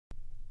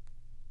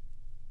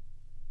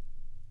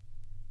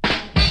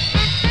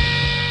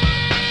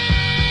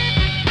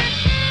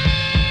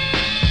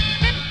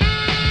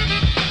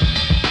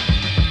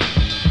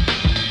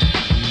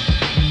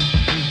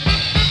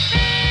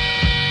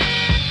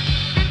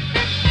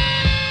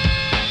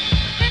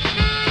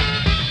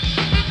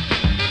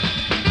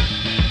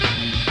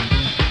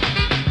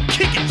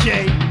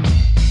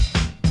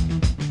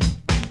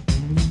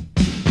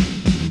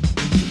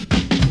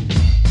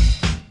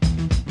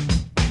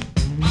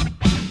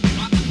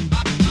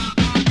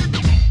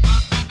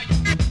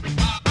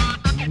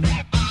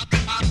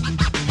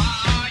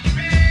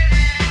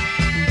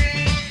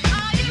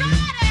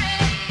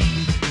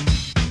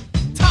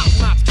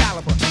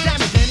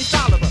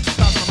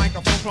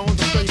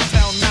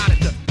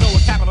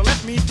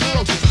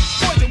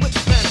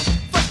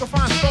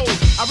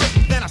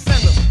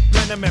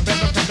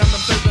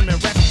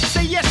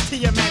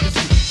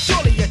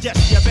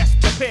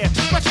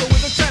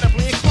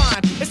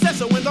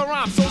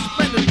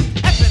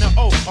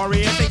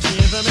R-E-S-H-E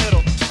in the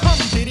middle. Hum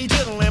diddy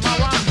diddle and my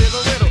rhyme is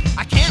a riddle.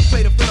 I can't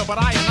play the fiddle, but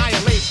I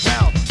annihilate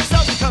well.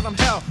 Sell because I'm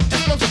hell.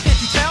 Explosive, can't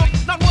you tell?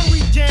 Not one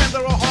weak jam,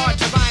 they're all hard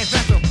cause I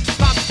invent them.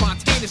 Stop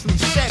spontaneously,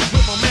 set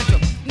with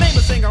momentum. Name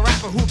a singer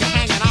rapper who can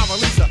hang and I'll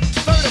release her.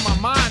 Third in my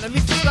mind, at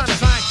least the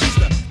stunners I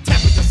increased her.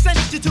 Temperature sent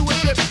you to a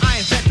trip,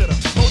 I invented her.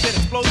 Mode that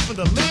explodes from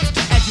the lips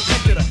as you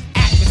enter the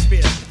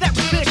atmosphere. That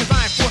was clear cause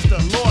I enforced the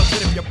laws,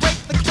 but if you break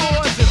the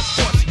clause, it'll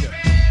force you.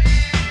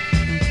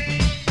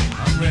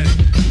 I'm ready.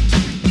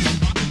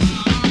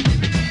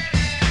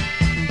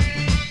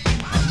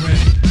 I'm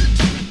ready.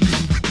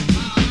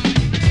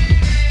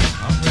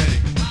 I'm ready.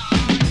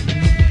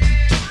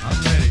 I'm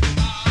ready.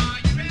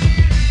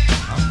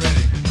 I'm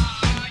ready.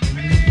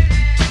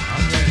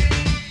 I'm ready.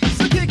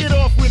 So kick it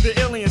off with the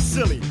alien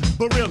silly,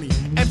 but really,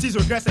 MCs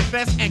regress at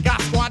best and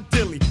got squad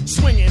dilly.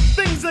 Swinging,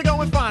 things are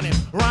going fine.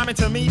 Rhyming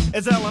to me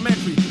is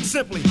elementary,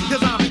 simply,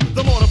 cause I'm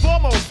the Lord of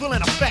almost full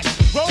in effect.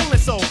 Rolling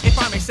so, if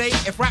I may say,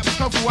 if rap was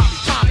kung fu, I'd be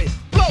popping.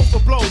 Blow for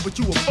blow, but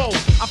you a fold.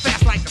 I'm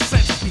fast like the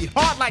centipede,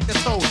 hard like the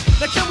toad.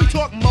 Now can we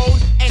talk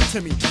mode? And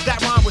to me,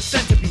 that rhyme was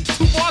sent to be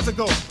 2 bars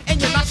ago. And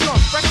you're not sure I'm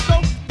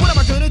Freshco? What am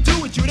I gonna do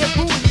with you? They're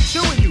booing you,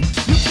 chewing you.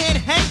 You can't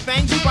hang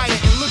fangs, you bite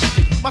it and look at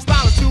you. My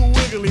style is too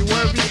wiggly,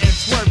 worthy, and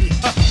swervy.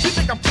 You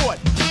think I'm caught?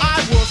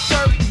 I will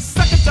serve you.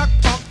 Suck a duck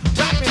punk,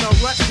 rap in a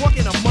rut, walk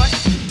in a mud.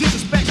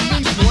 Disrespect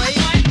me, boy.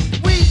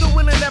 We the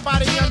willing, that by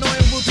the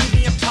unknowing will do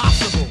the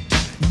impossible.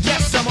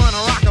 Yes, I'm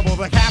unrockable.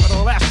 The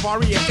capital F,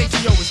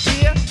 R-E-S-H-E-O is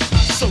here.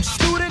 So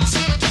students,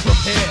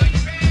 prepare.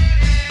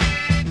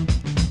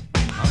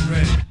 I'm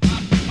ready.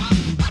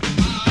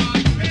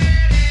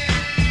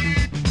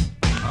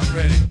 I'm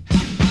ready.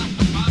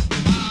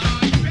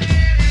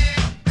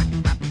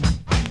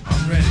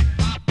 I'm ready.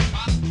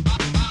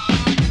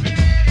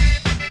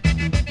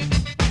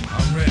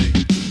 I'm ready.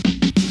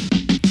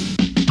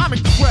 I'm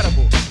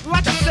incredible.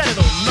 Like I said,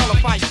 it'll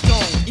nullify your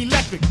tone.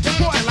 Electric,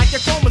 important like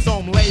your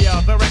chromosome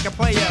layer. The record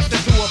player,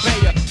 sent to obey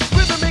ya.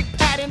 Rhythmic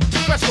pattern,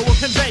 Freshco will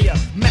convey ya.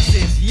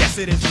 Message, yes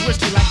it is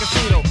risky like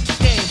casino.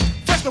 Games,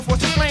 Freshco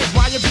forces flames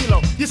while you're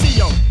below. You see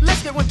yo,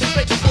 let's get with the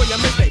fake before you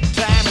mistake.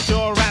 The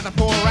amateur, rather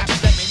poor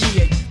rappers that make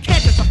me ache.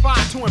 Can't justify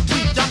to and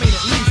preach, I mean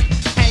at least.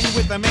 Hang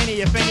with the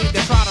many if any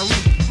that try to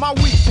reach my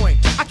weak point.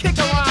 I kick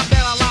a rhyme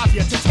that allows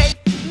you to take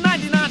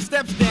 99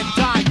 steps then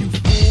die, you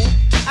fool.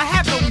 I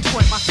have no weak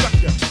point, my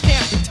structure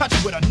can't be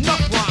touched with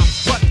enough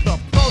rhymes, but the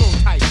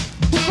prototype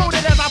who wrote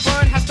it as I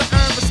burn has to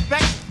earn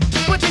respect,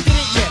 but they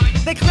didn't yet.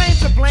 They claim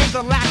to blame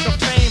the lack of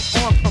fame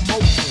on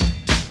promotion,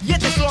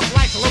 yet they soft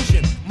like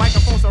lotion.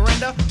 Microphone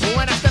surrender, but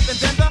when I step